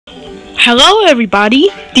Hello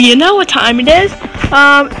everybody. Do you know what time it is?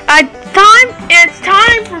 It's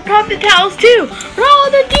time for Puppet Tales 2.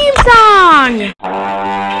 Roll the theme song!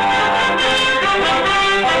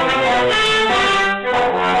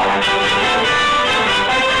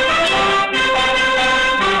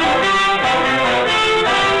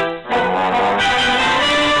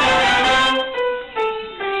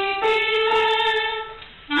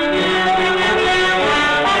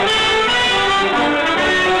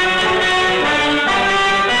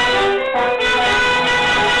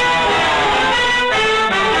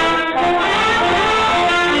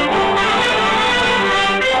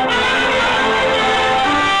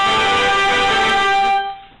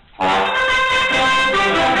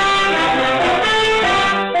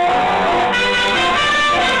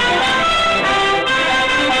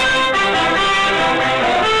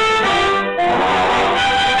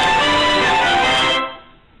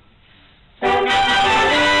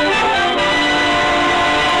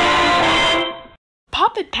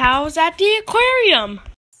 Puppet Pals at the aquarium.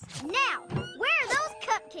 Now, where are those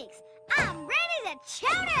cupcakes? I'm ready to chow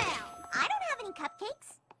down. I don't have any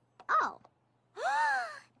cupcakes. Oh.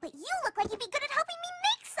 But you look like you'd be good at helping me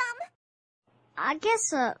make some. I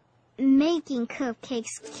guess, making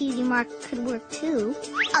cupcakes, Cutie Mark, could work too.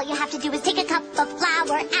 All you have to do is take a cup of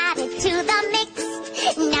flour, add it to the mix.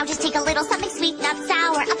 Now just take a little something sweet, not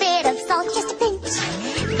sour, a bit of salt, just a pinch.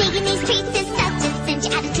 Baking these treats is such a cinch.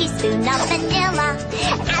 Add a teaspoon of vanilla.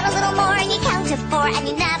 Add a little more and you count to 4 and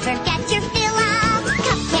you never get your fill of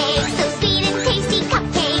cupcakes. So sweet and tasty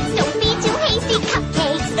cupcakes. Don't be too hasty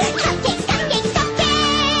cupcakes. Cupcakes, cupcakes,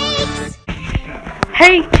 cupcakes.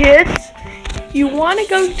 Hey kids, you want to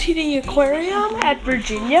go to the aquarium at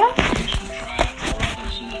Virginia?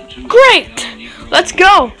 Great! Let's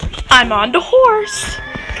go! I'm on the horse.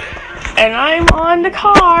 And I'm on the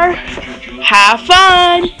car. Have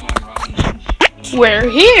fun! We're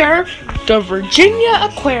here, the Virginia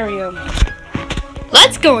Aquarium.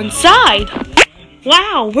 Let's go inside.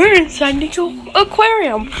 Wow, we're inside the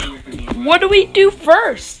aquarium. What do we do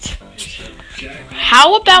first?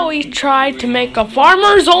 How about we try to make a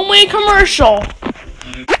Farmers Only commercial?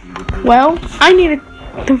 Well, I need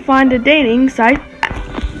to find a dating site.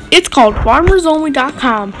 It's called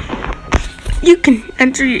farmersonly.com. You can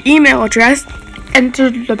enter your email address, enter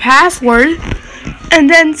the password, and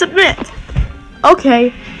then submit.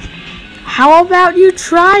 Okay, how about you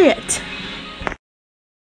try it?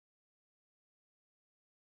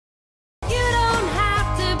 You don't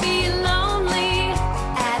have to be lonely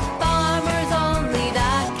at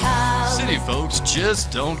farmersonly.com. City folks just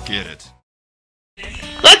don't get it.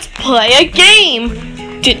 Let's play a game.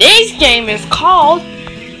 Today's game is called,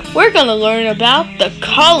 we're gonna learn about the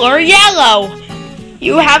color yellow.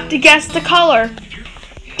 You have to guess the color.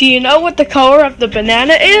 Do you know what the color of the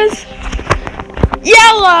banana is?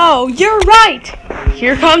 Yellow! You're right!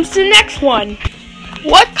 Here comes the next one.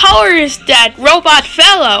 What color is that robot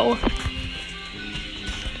fellow?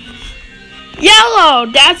 Yellow!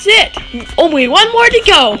 That's it! Only one more to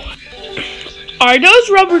go. Are those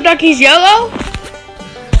rubber duckies yellow?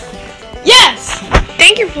 Yes!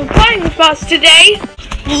 Thank you for playing with us today.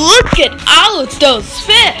 Look at all of those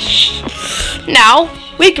fish! Now,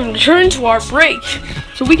 we can return to our break.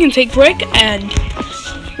 So we can take a break and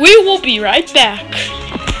we will be right back.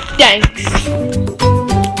 Thanks.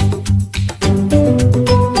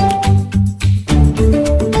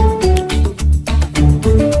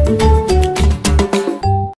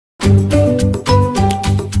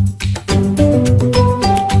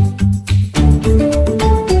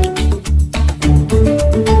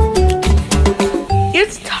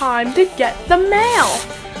 It's time to get the mail.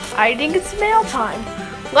 I think it's mail time.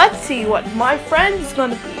 Let's see what my friend is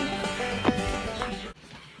gonna be.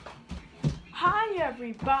 Hi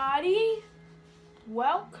everybody,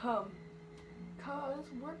 welcome, cause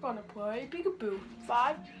we're gonna play peekaboo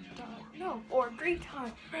 3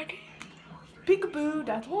 times. Ready? Peekaboo,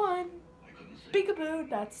 that's 1. Peekaboo,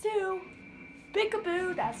 that's 2.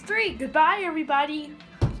 Peekaboo, that's 3. Goodbye everybody.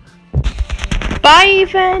 Bye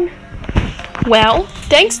Ethan. Well,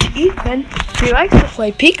 thanks to Ethan, he likes to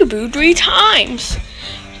play peekaboo 3 times.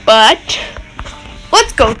 But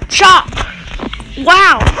let's go shop.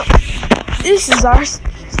 Wow. This is our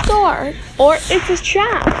store, or it's a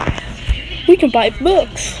shop. We can buy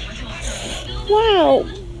books. Wow,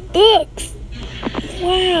 books.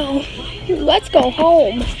 Wow, let's go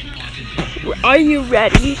home. Are you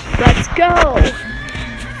ready? Let's go.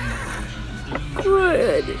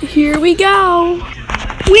 Good, here we go.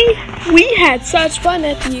 We had such fun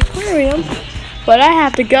at the aquarium, but I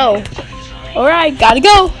have to go. Alright, gotta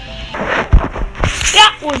go.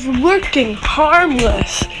 That was looking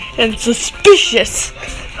harmless. and suspicious.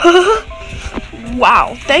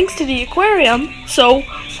 Wow, thanks to the aquarium, so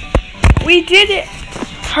we did it.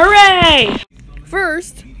 Hooray!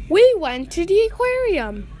 First, we went to the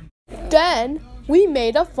aquarium. Then, we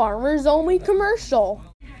made a Farmers Only commercial.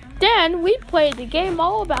 Then, we played the game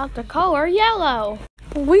all about the color yellow.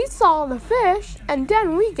 We saw the fish, and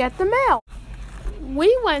then we get the mail.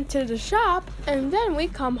 We went to the shop, and then we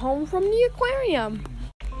come home from the aquarium.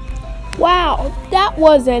 Wow, that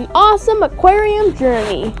was an awesome aquarium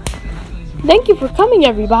journey. Thank you for coming,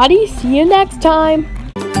 everybody. See you next time.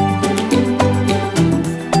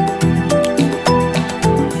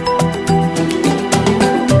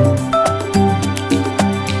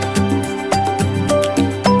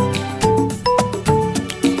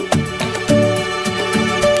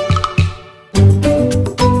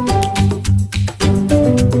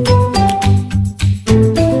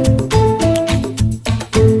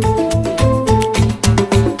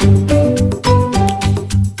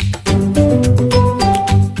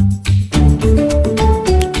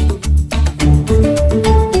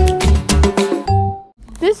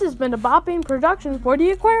 This has been a bopping production for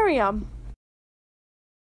the aquarium.